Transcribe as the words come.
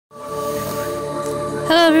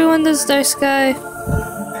Hello everyone, this is Dark Sky.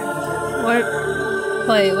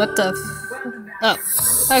 Wait, what the oh,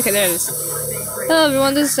 okay, there it is. Hello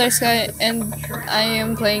everyone, this is Dark Sky, and I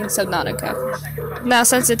am playing Subnautica. Now,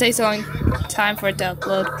 since it takes a long time for it to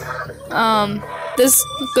upload, this is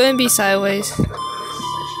going to be sideways.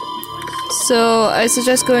 So, I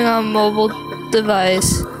suggest going on mobile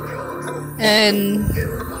device and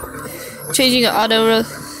changing auto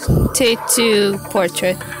rotate to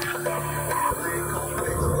portrait.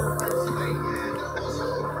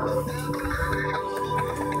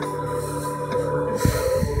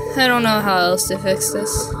 I don't know how else to fix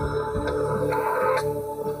this.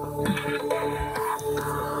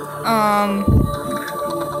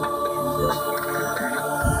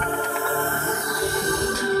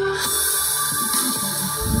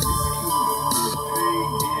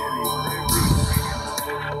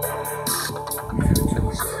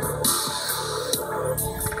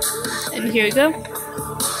 And here we go.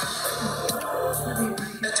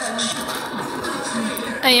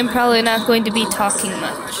 I am probably not going to be talking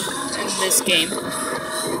much in this game.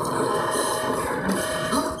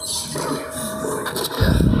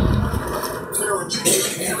 Launch 3,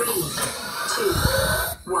 2,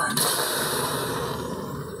 1.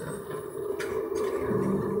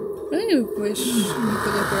 I wish you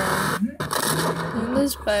could look around in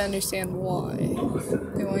this, but I understand why.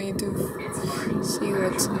 They want you to see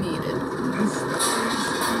what's needed.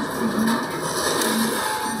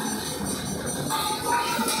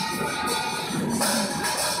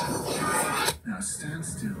 Stand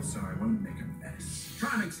still so I won't make a mess.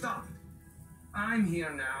 Charming, stop! I'm here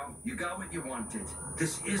now. You got what you wanted.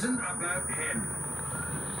 This isn't about him.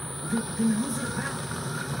 Then who's it about?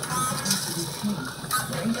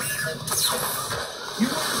 You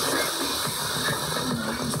want to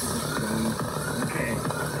okay.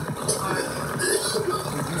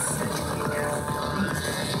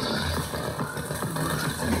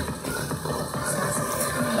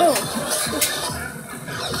 Oh!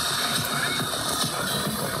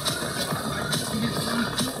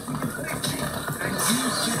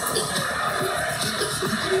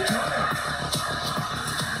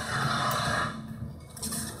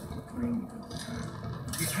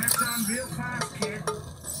 You catch on real fast, kid.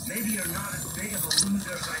 Maybe you're not as big of a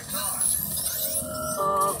loser as I thought.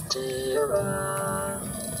 Oh dear.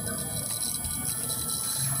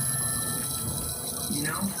 You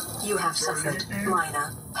know? You have suffered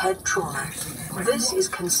minor head trauma. This is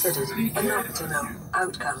considered an optimal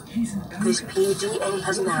outcome. This PDA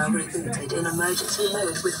has now rebooted in emergency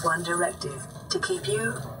mode with one directive: to keep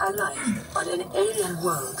you alive on an alien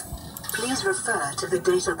world. Please refer to the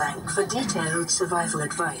databank for detailed survival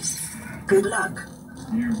advice. Good luck.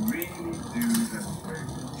 You really do have a way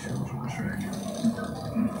with children, Shrek.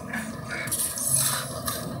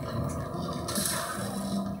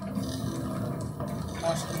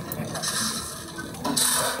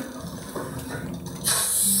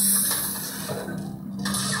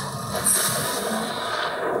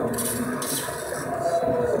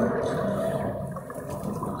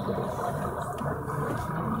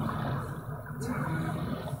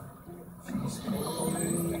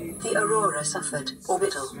 The Aurora suffered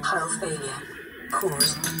orbital hull failure.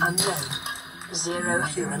 Cause unknown. 0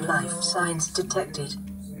 human life signs detected.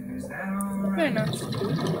 Fair enough.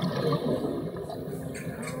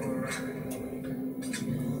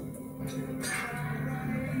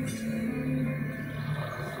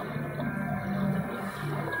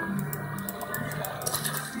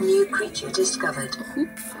 New creature discovered.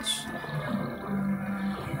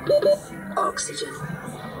 Oxygen.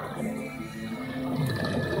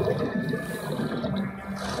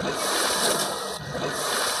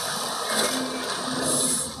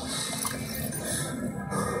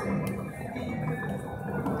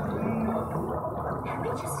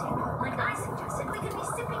 Like I suggested, we could be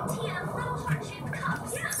sipping tea in a little heart-shaped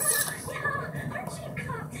cups. Yeah, heart-shaped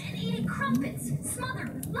cups. And eating crumpets smothered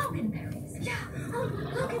with loganberries. Yeah, oh,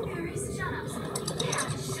 loganberries. Shut up. Yeah,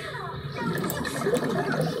 shut up. No, you shut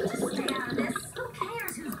up. Just stay out of this. Who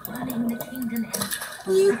cares who's running the kingdom and...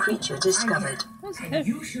 New creature discovered. And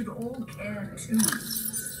you should all care too.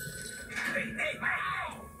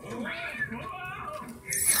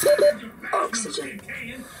 Oxygen.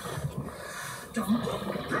 Don't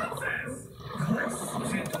process. Of course, you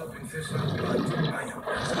can't open fish out of blood. I know.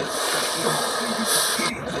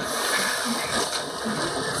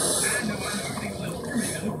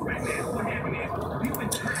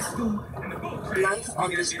 Life on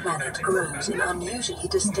this planet grows in unusually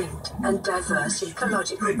distinct and diverse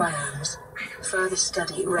ecological biomes. Further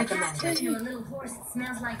study recommended. You a little horse that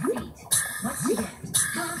smells like feet. What's he get?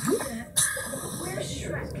 Where's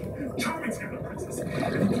Shrek? Charming's here, princess.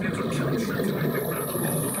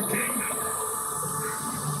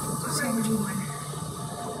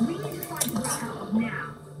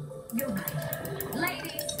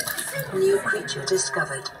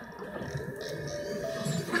 discovered.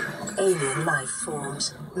 Alien life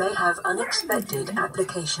forms may have unexpected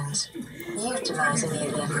applications. Utilizing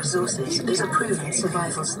alien resources is a proven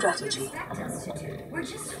survival strategy. Expect us to do. We're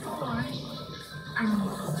just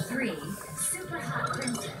three super hot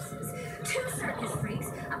princesses, 2 circus freaks,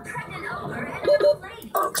 a pregnant ogre, and an old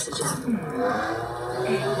lady. Oxygen.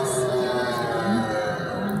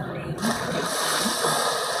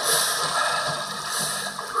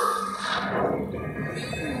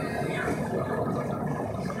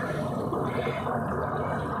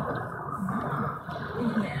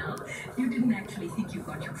 Well, you didn't actually think you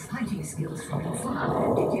got your fighting skills from your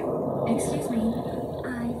father, did you? Excuse me.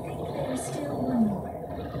 I think there's still one more.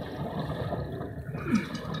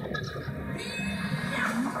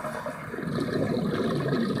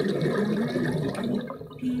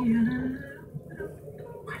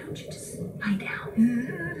 Why don't you just lie down?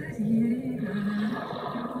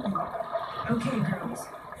 Okay, girls.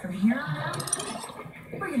 From here on out,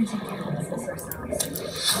 we're gonna take care of this ourselves.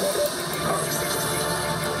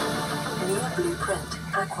 New blueprint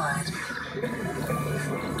acquired.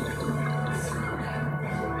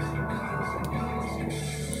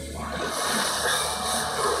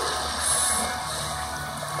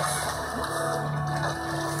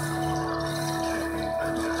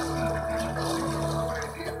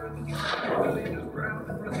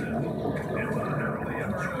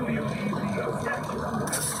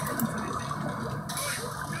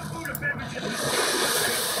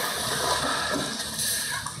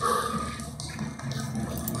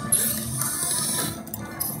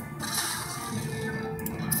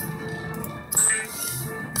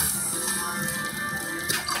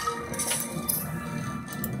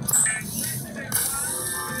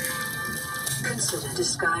 Consider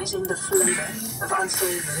disguising the flavor of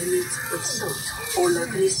unsavory meat with salt or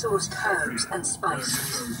locally sourced herbs and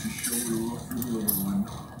spices.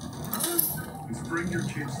 Let's bring your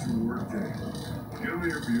kids to work day. Come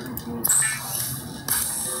here, beautiful.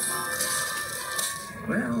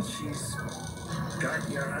 Well, she's got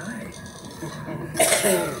your eye.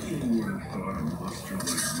 Who would have thought a monster like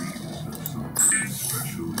me was have something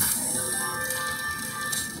special?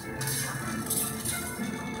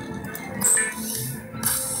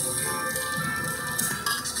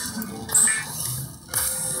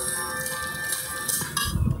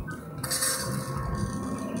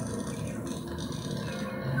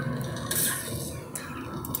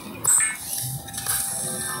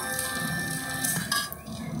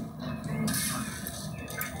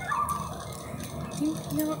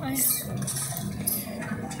 No, I.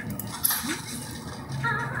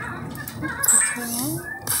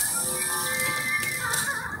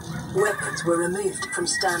 Weapons were removed from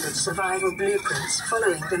standard survival blueprints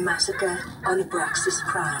following the massacre on Braxis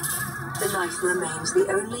Prime. The knife remains the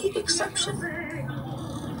only exception.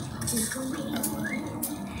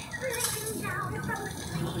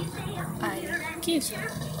 I keep.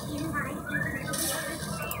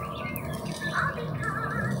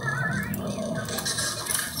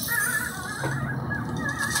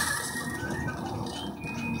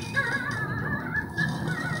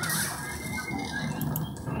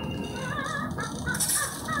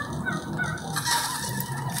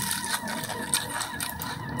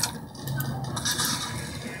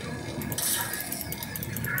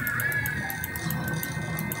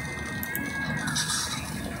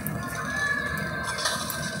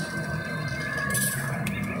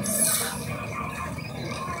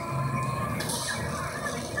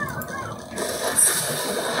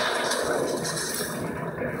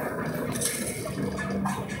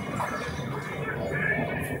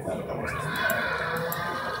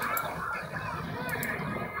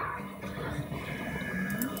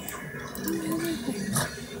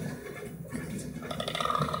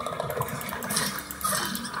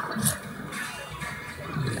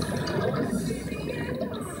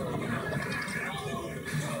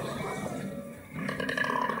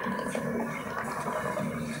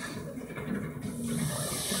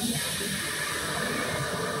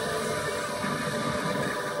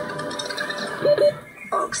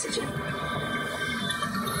 Oxygen.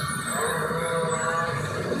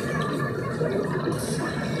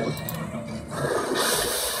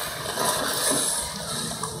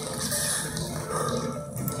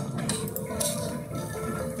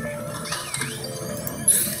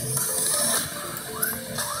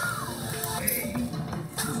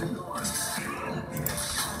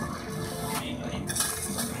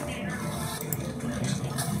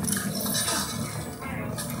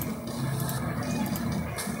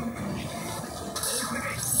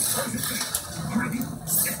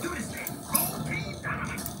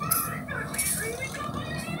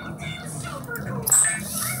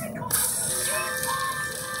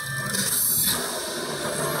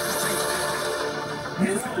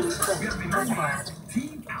 Blueprint acquired.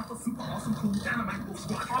 Team Alpha Super Awesome Cool Dynamite Wolf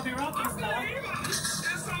Squad. I'll be right back.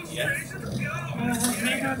 Yes.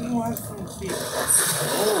 Maybe I want some tea.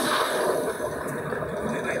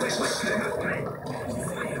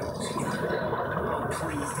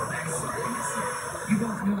 Please don't act serious. You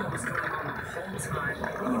both knew what was going on the whole time,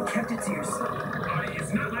 and you kept it to yourself.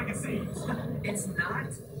 It's not like it seems. It's not?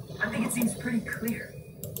 I think it seems pretty clear.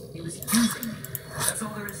 He was using me. That's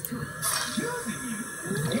all there is to it. Using you?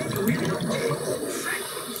 Yeah, you really don't care.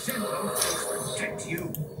 He said those things to protect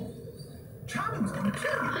you. Charlie was gonna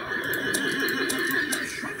kill you.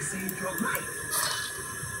 Shrek saved your life.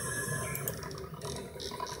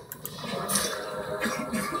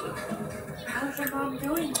 How's your mom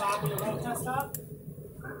doing, Bob? You wrote this up?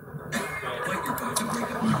 Like you're about to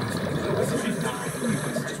break up.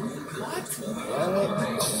 What?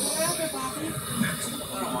 Whatever, Bobby.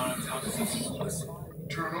 I don't want to talk to you.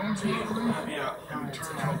 Turn on to Yeah.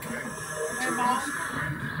 turn okay. Hey, Mom.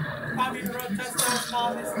 Bobby wrote this up.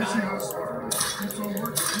 Mom is done.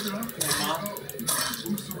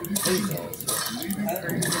 Hey, Mom.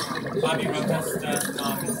 Bobby wrote this stuff.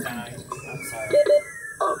 Mom is dying. I'm sorry.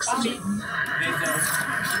 Oxygen.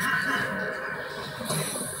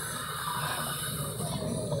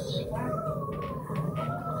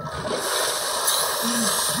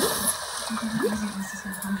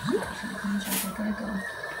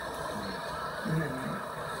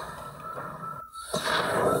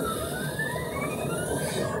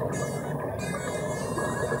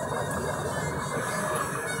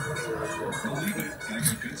 Believe it, I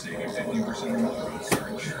could save you 50% off your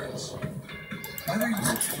insurance. Whether you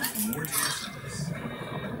choose more dances,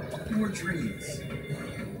 more dreams,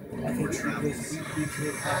 more travels, more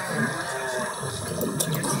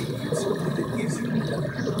gives you more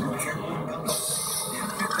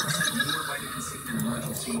vitamin C and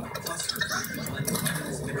emergency, plus refractive blended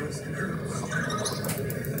vitamins, minerals, and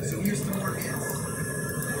herbs. So here's to more hits,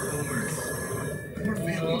 more homers, more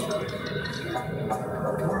family time,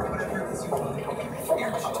 more whatever it is you want.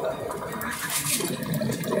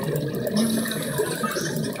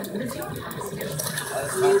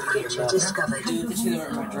 New creature discovered. The two that were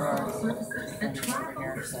in my drawer. And over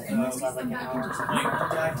here. So I think it's about like an hour or something. Wait,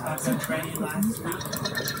 did I talk to Trey last week?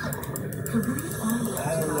 I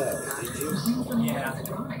don't know. Did you? Yeah.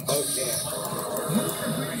 Okay.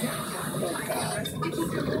 Oh, God.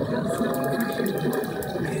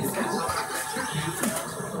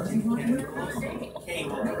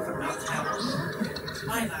 Cable. Not Towers.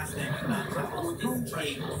 My last name is not Towers. It's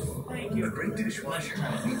Cable. Thank you. A great dishwasher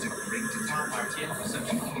needs a great detergent. So you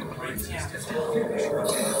can great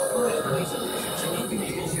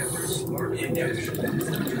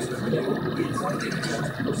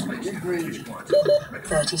Agreed.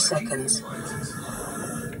 30 seconds.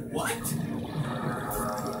 What?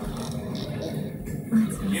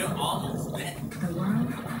 You're almost there.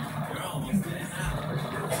 You're almost there now.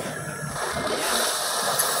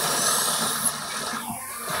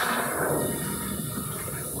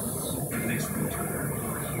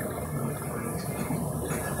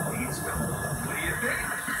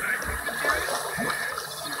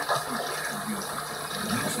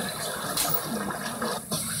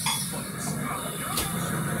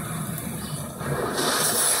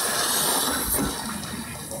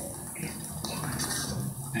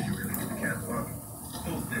 Did you really get the cat bug?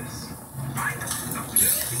 Hold this.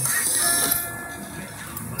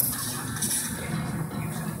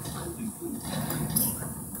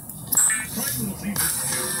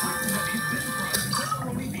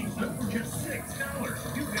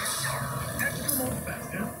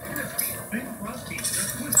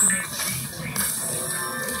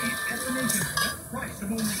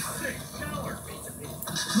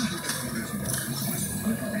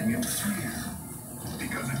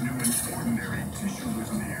 Because it knew an ordinary tissue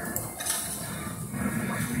was near.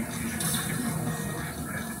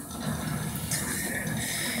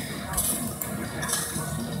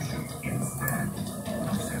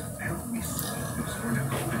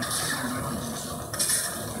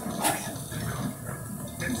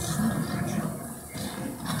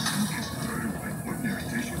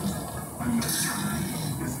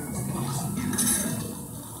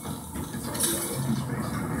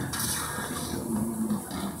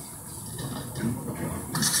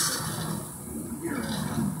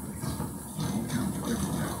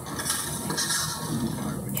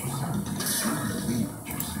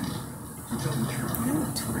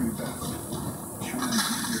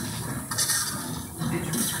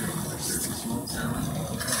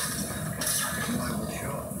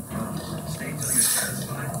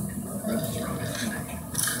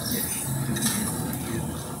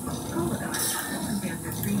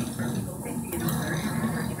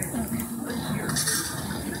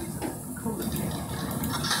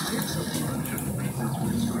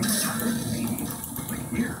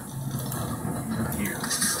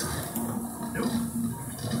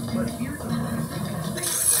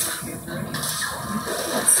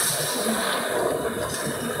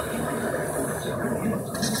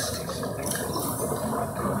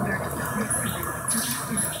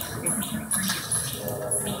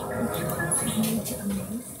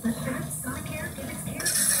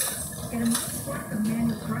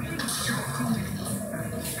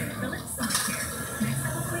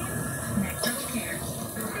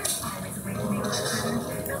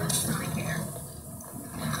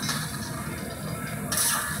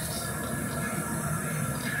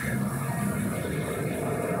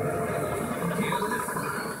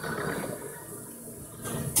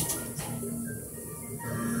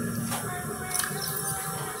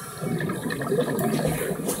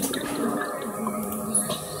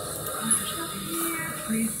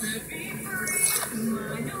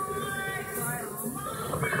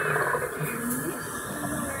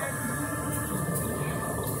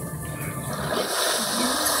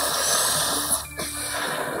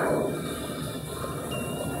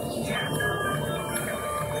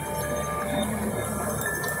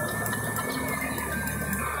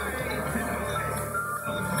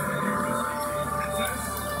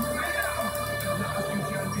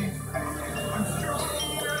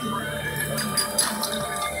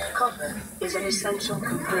 Copper is an essential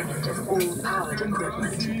component of all powered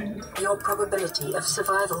equipment. Your probability of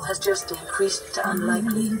survival has just increased to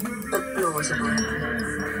unlikely, but plausible.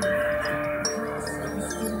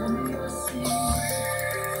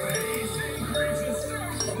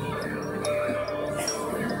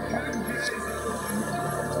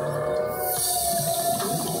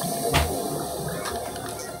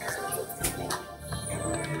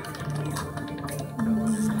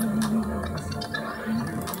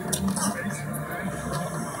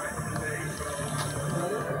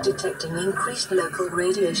 Detecting increased local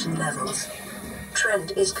radiation levels.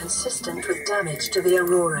 Trend is consistent with damage to the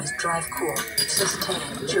Aurora's drive core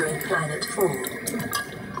sustained during planet fall.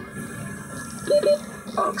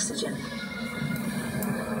 Oxygen.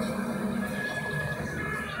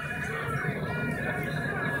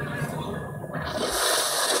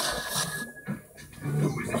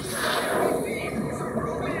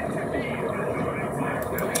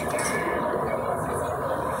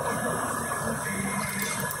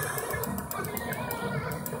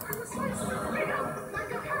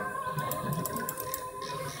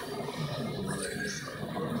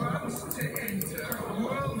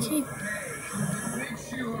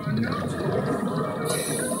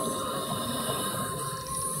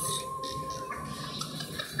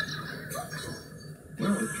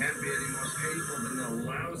 Well, it can't be any more painful than the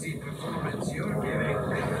lousy performance you're giving.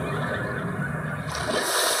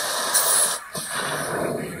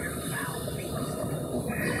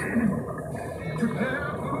 Prepare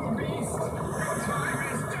for the beast! Your time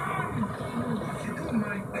is done! If you don't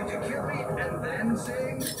mind, could you kill me and then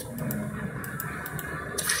sing?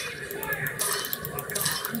 Oh, come on,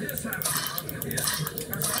 I'm just having fun with you.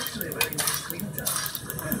 That's actually a very nice sweeter.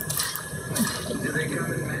 Do they come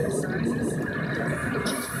in many sizes?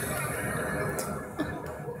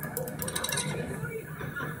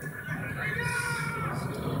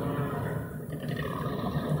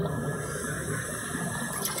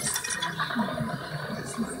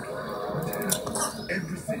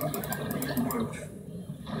 Everything you want.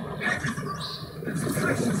 Everything. It's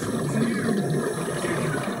precious to you.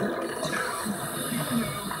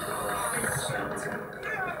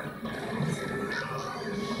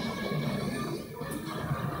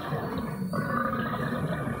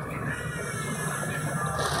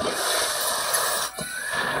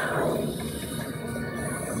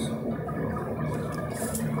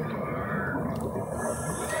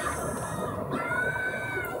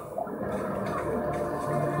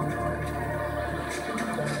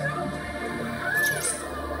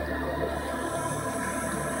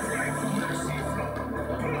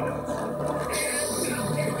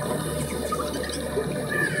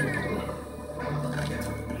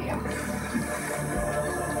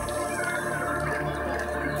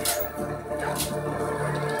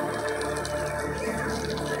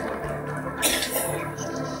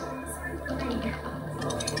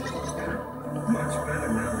 Much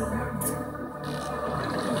better now.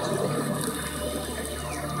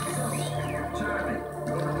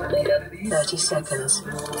 30 seconds.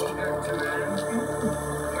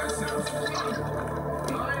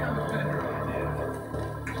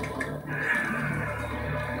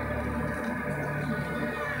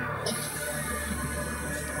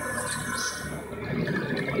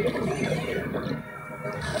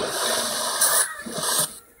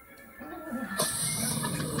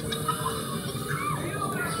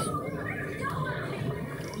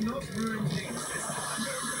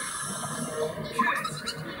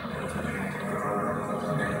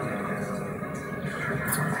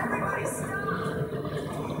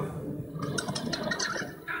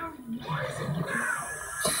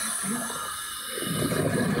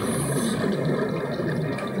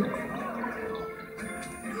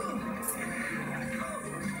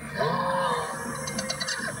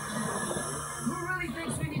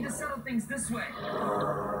 This way.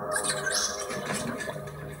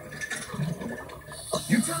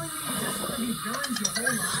 You're telling me you just want to be villains your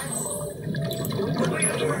whole lives? The way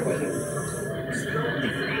to work with it.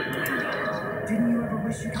 Didn't you ever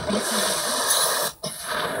wish you could be something else?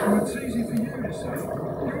 Well, it's easy for you to say.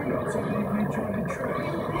 You're not somebody who enjoyed the trip.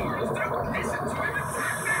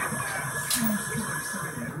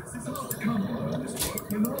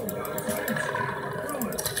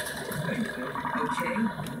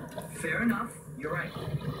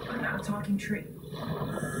 I'm not talking tree.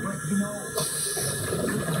 But you know, a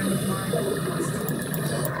good friend of mine once told me,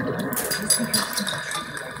 just because people treat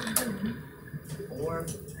you like a villain, or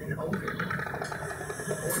an ogre,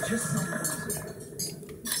 or just someone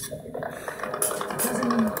doesn't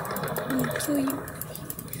mean Kill you.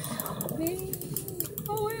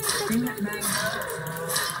 Oh, the thing that matters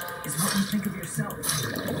is what you think of yourself. If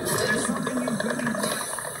there's something you really want,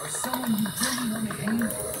 or someone you really want to aim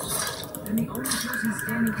for, then the only person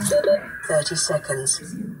standing in the way 30 seconds.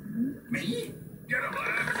 is you. Me? Get him, lad!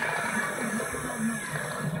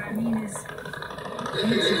 What I mean is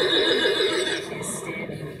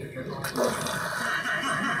standing in your own way.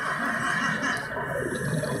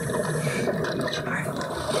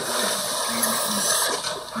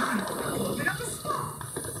 Open up a spot.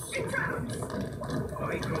 Get down. Oh,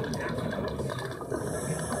 he goes down.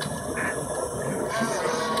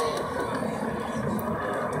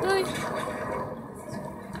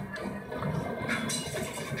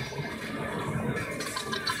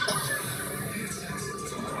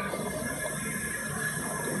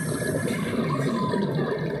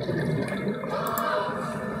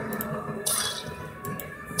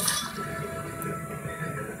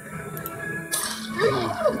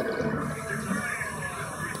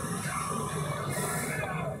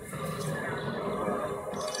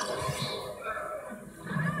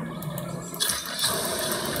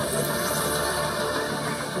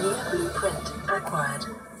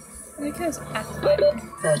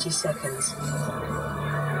 30 seconds.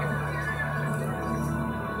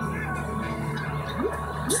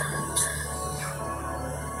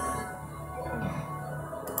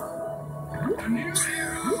 A new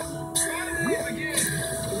era finally begins.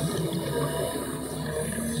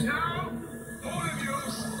 Now, all of you,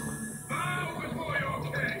 bow before your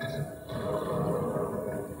king.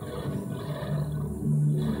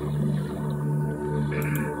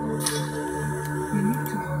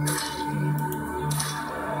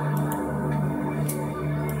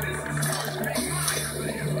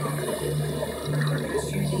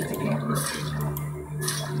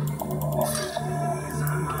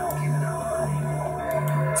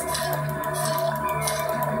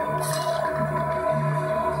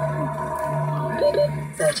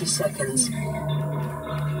 Seconds.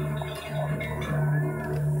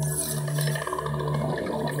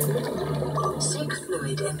 Seek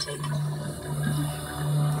fluid intake.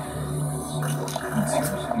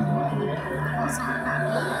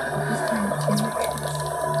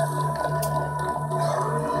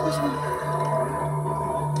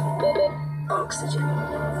 Oxygen.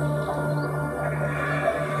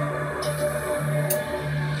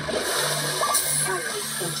 Calorie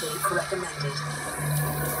intake recommended.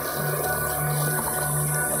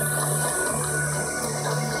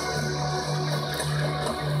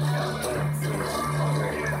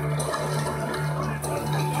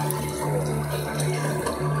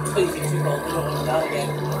 Please, you two roll through it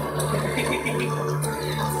again.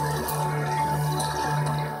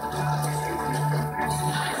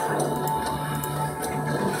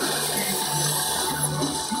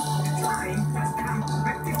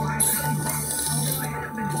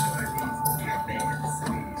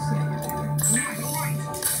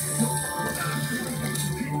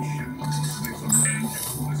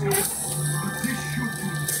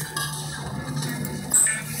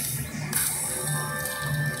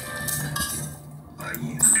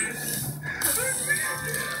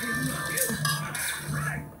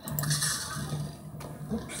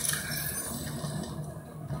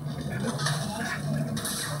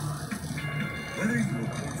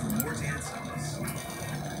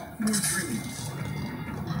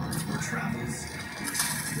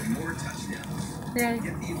 Yeah. Get the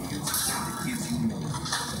immune system that gives you more.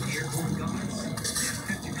 The airborne guards, they have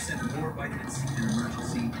 50% more vitamins in an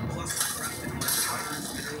emergency, plus crafted vitamins,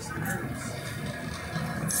 minerals, and herbs.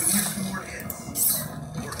 So here's some more hits,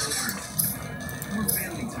 more odors, more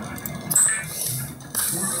family time,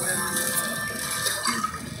 more weapons,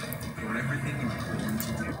 for everything you're born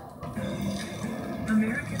to do.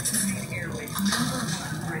 Americans have made Airwick #1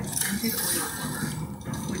 for its scented oil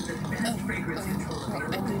with the best fragrance control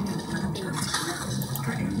available.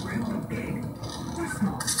 For anyone big or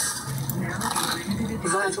small. Now a limited edition.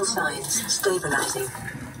 Vital signs stabilizing.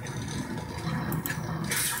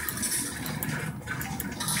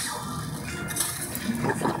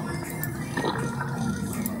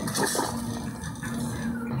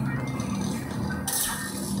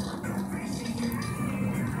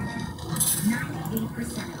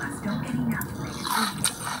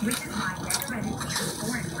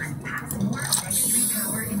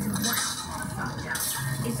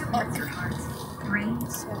 It supports your heart, brain,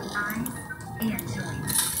 eyes, and joy.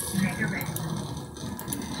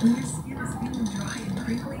 When your skin is feeling dry and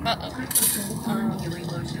crinkly, try the Gold Bond Healing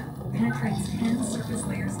Lotion. Penetrates 10 surface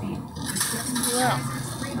layers deep. With 7 Well,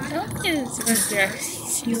 moisturizers, 3 I don't think it's supposed to be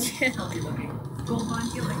Feels healthy looking. Gold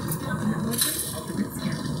Bond Healing. Ultimate Lotion, Ultimate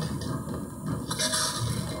Skin.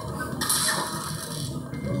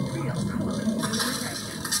 Real color protection.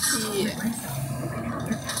 Yeah.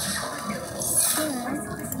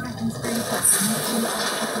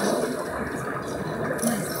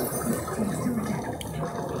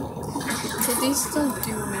 So these don't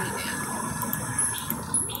do anything.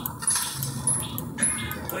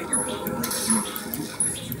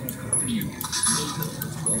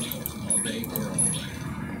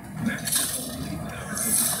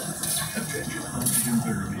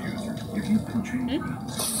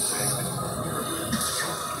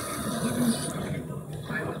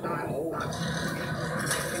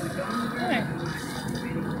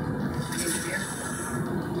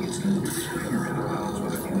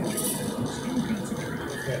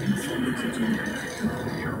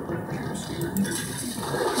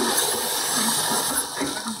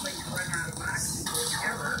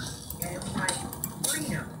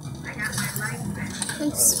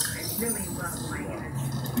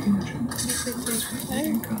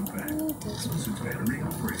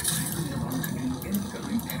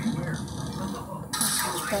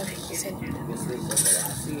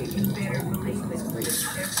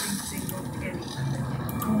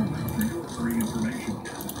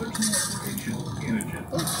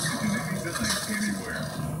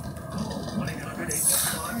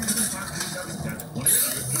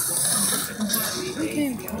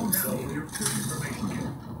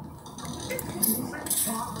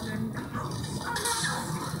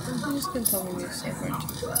 I'm just gonna tell me this effort.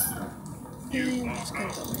 Yeah, I'm just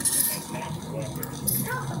gonna tell me this.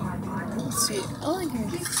 Let's see, all I can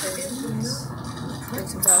say is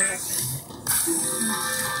it's about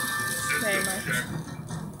very much.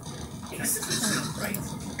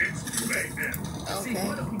 Okay.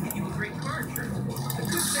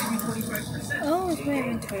 Oh, it's my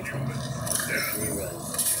inventory.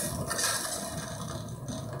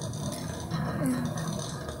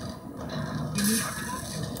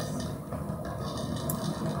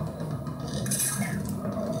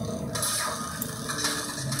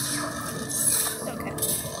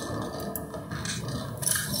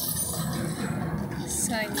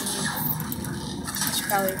 I should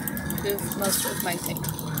probably move most of my thing.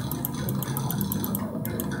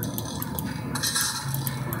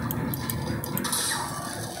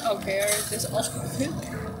 Okay, or just all of it.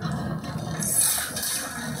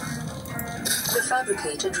 The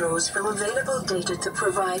fabricator draws from available data to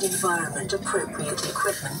provide environment-appropriate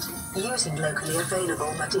equipment using locally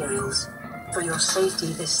available materials. For your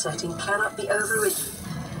safety, this setting cannot be overridden.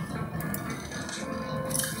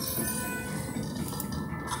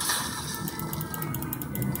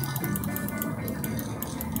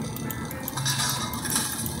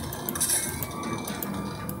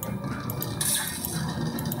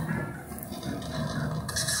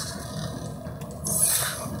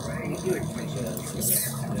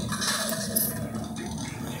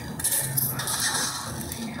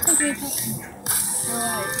 Okay,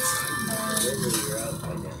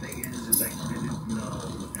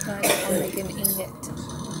 I'll make an ingot.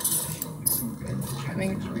 I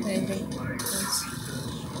mean, anything else.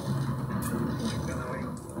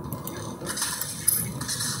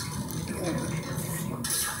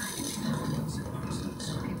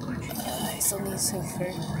 I still need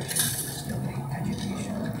sulfur.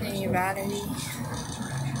 Any battery.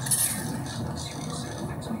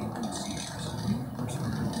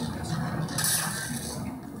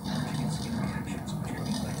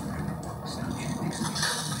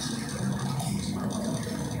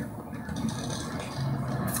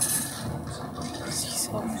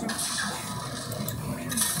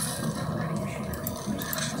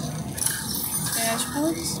 Yeah, I should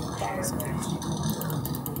probably just pause it.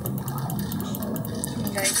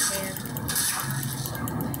 And I can.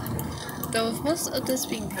 Though with most of this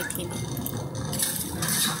being titanium.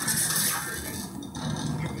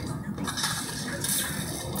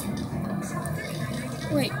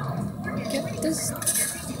 Wait, get this.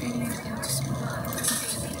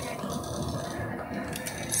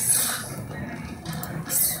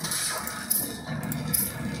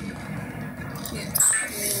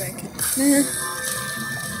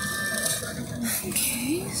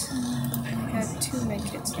 Okay, so I got 2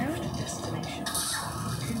 medkits now. I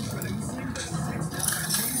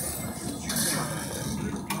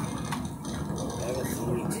haven't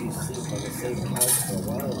seen you two sleep on the same couch for a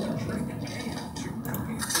while now.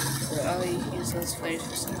 So I'll use those flares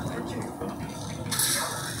for something.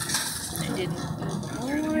 I didn't eat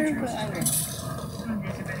more friendly but angry.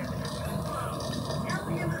 Tell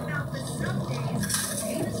him about the sub days.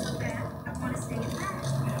 Ain't it so bad? I want to stay in bed.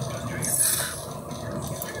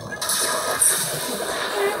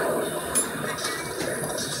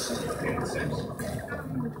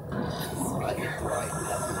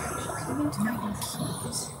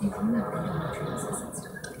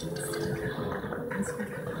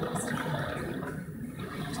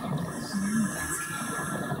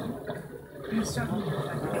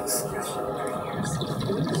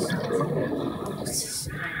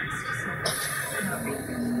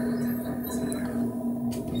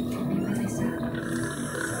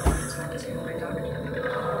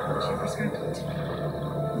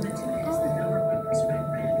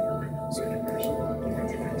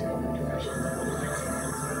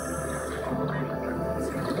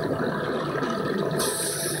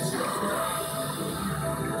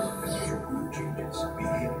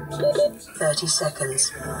 30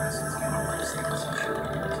 seconds.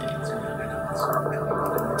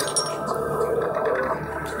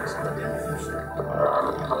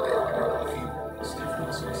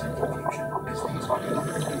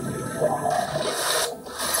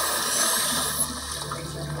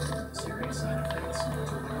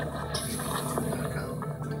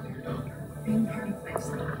 Being part of life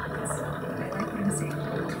cycle. I like what I'm saying.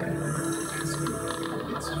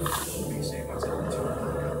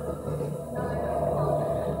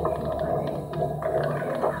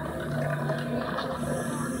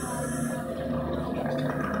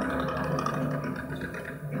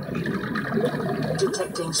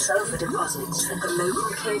 Detecting sulfur deposits in the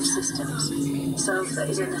local cave systems. Sulfur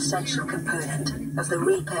is an essential component of the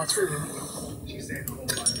repair tool. She said a whole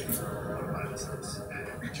bunch of viruses.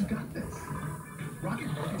 But you got this. Rocket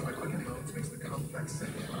working by clicking bones makes the complex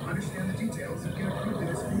simple. Understand the details and get approved in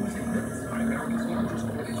as few as 8 minutes by America's largest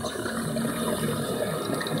audience.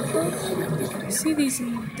 You see these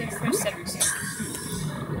in the first episode.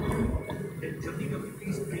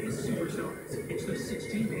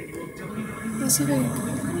 Let's see if I can.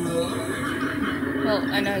 Well,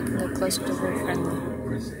 I know I can get closer to very friendly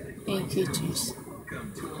creatures.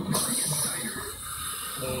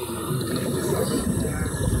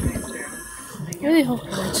 I really hope I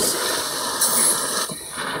just.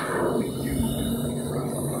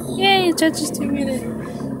 Yay! The judge just doing it.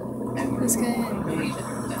 This guy.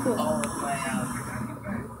 Cool.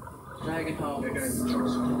 Dragon Home,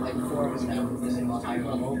 like 4 of them now, because they're on higher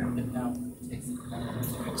level, but now it's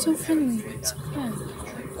So friendly. So fun.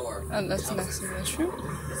 4. Oh, that's the next mushroom.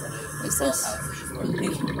 What's this?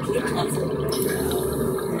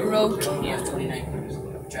 Rogue. You have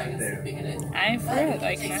 29 dragons big in it. I've heard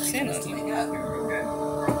I can stand on you. Yeah.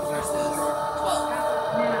 Versus 12.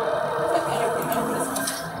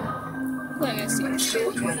 Let me see.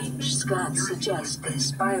 Short-range scans suggest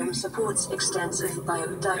this biome supports extensive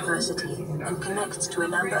biodiversity and connects to a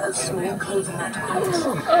number of small cave networks.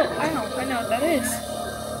 Oh, I know what that is.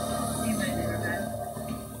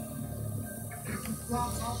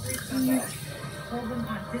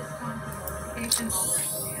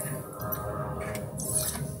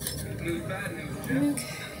 News, bad news, Jeff. Okay.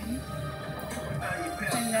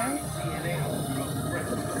 And now,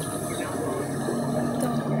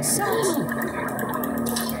 don't suck.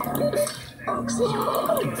 Oxygen.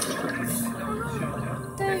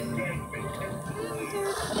 There.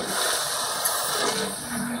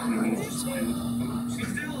 She's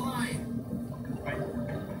still alive. Right.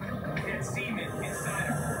 Can't see me inside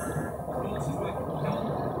her. Who else is with her?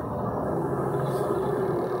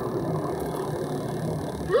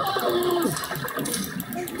 No.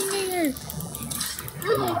 Here.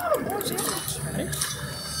 Oh, shit.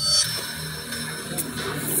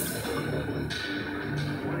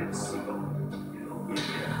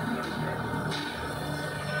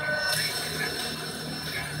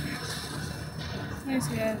 Nice,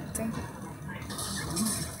 yeah, thank you.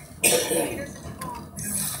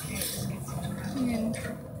 And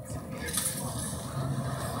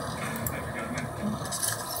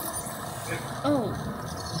oh.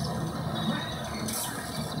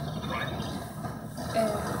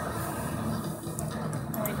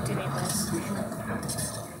 I didn't miss.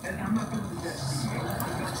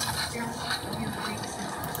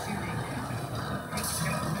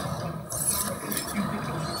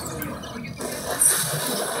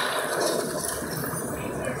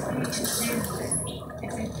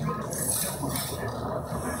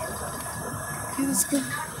 Okay, let's go.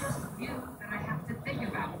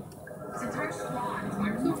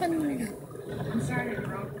 I'm sorry,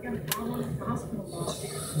 bro. You got a problem with the hospital law.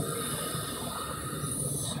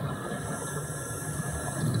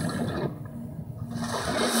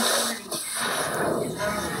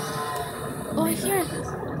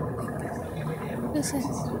 this is.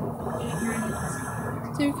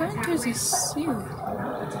 They're going towards the ceiling.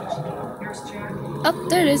 Oh,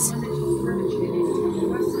 there it is.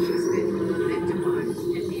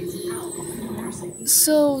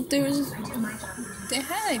 So they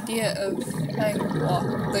had an idea of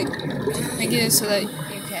making it so that you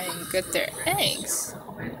can get their eggs.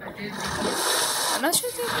 I'm not sure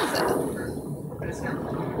if they did that.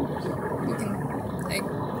 You can,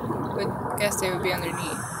 would guess they would be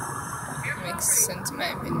underneath. It makes sense in my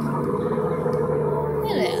opinion.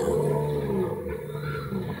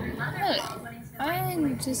 Hello.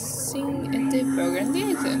 I'm just seeing if they programmed the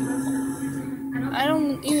eggs in. I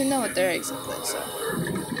don't even know what their eggs look like, so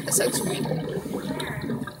that sucks for me.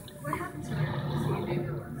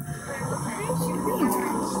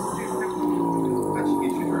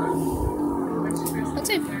 Let's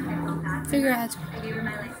see. Figure out how to.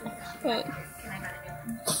 Oh.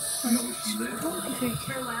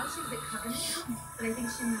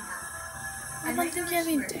 I don't think you have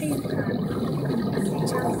any tape.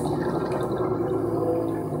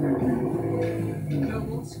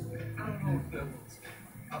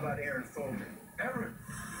 How about Erin Foreman? Erin?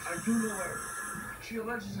 I do know Erin. She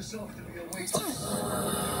alleges herself to be a waste. In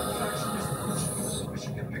fact, she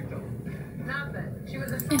get picked up. Not that. She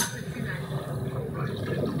was a freshman 2 nights ago. Right.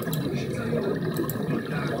 She tell you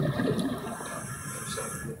that? I'm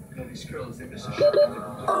sorry. No, these girls, they miss a shot.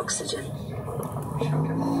 Oxygen.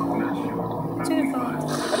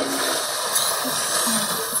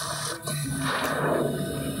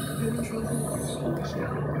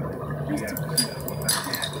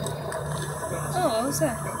 Oh, what was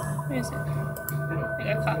that? Where is it? I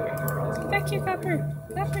got copper. Get back here, copper.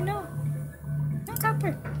 Copper, no. No,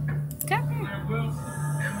 copper. Copper.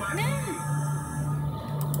 No.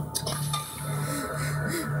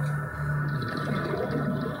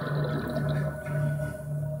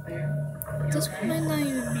 This might not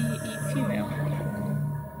even be a female.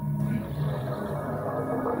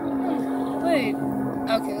 Wait.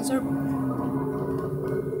 Okay, those are.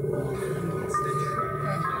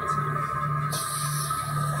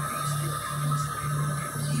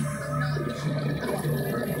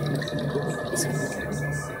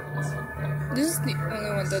 This is the only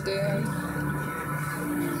one that they have.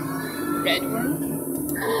 Red one.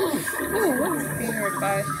 Oh, being hurt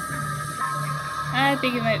by. I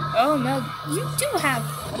think it might. Oh no, you do have.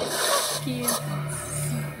 Fuck you.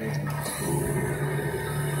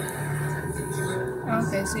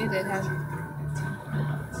 Okay, so you did have.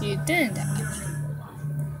 You didn't have.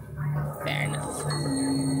 Fair enough.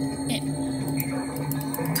 Yeah.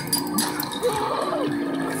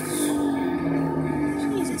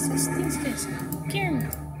 Jesus, these guys scare me.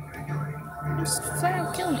 Just flat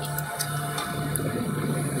out kill me.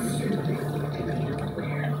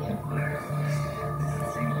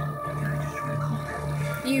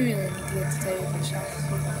 You really need to get to tell you the shot.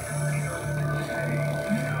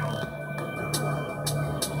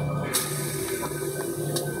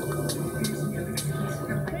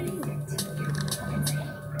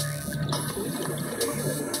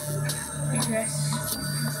 Regress.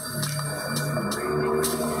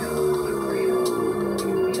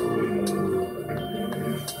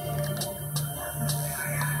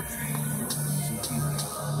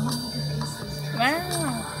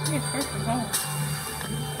 Wow, you're perfect home.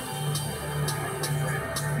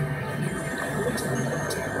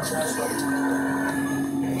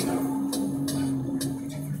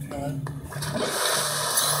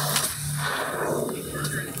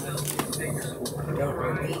 Don't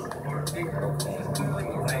repeat.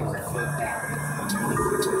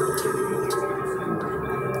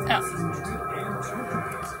 Oh.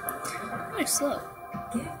 You're slow.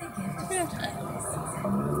 Yeah.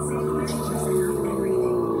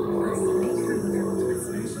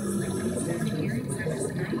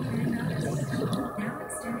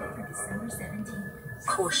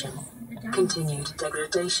 Caution. Continued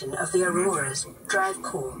degradation of the Aurora's drive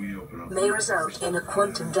core may result in a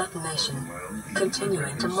quantum detonation.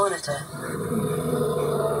 Continuing to monitor.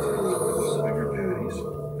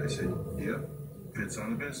 I said, yep, fits on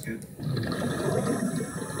the biscuit.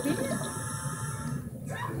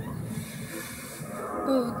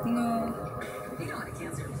 Oh no. You don't want to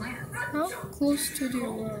cancel your plans. How close to the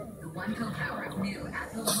Aurora? The one pill power of new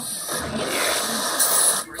Advil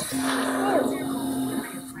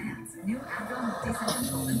plans. New Advil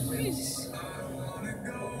multi-symptom and Please.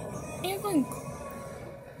 Even.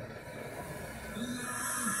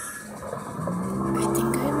 I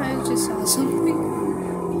think I might have just saw something.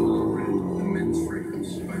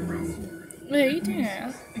 Wait, are you doing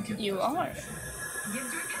that? You are.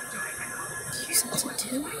 You sent it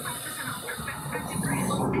too?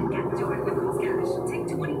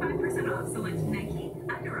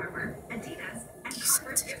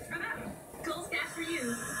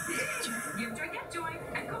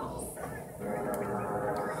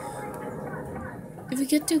 If we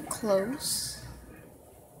get too close,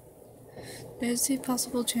 there's a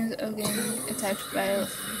possible chance of getting attacked by a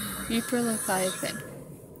Reaper Leviathan.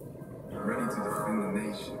 Ready to defend the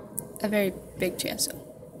nation. A very big chance, though.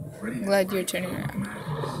 I'm glad you're turning around.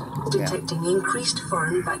 Detecting increased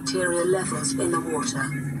foreign bacteria levels in the water.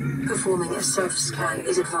 Performing a self-scan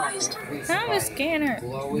is advised. I have a scanner.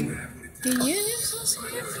 Glowing. Can you use a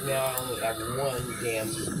scanner? Now I only have one damn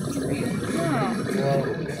tree. Oh.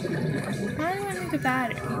 Glowing. Why do I need a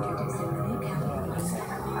battery?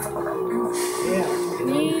 Yeah.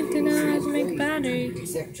 Need to know how to make a battery.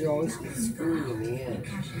 Except you're always screwing in the end.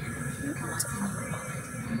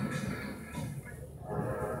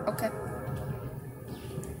 Okay.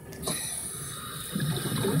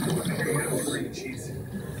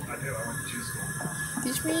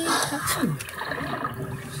 Teach me how to.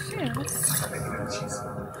 Shit.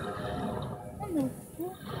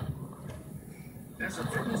 That's a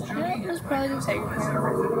fitness That junkie. was probably the take part.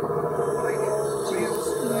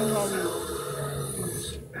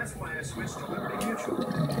 That's why I switched to Liberty Mutual.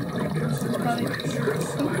 Probably.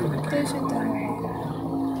 There's a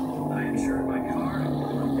I insured my car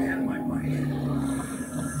and my bike.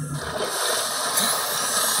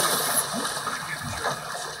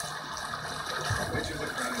 Which is a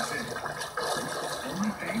crowded city.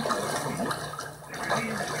 Only paying for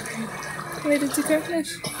Wait, it's a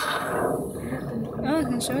crash. Oh, I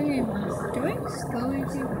can show you. Do I slowly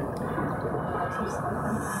do?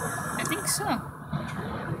 I think so.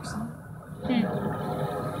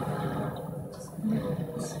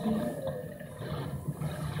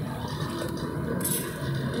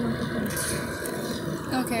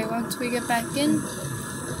 Okay, once we get back in,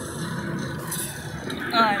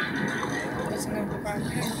 there's no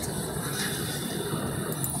problem here.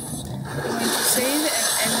 I'm going to save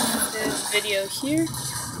and end this video here.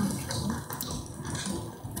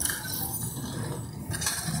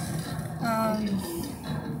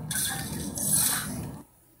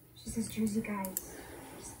 She says Jersey guys.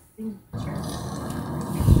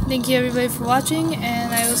 Thank you everybody for watching,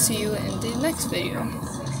 and I will see you in the next video.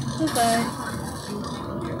 Bye bye.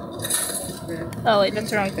 Oh wait, that's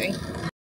the wrong thing.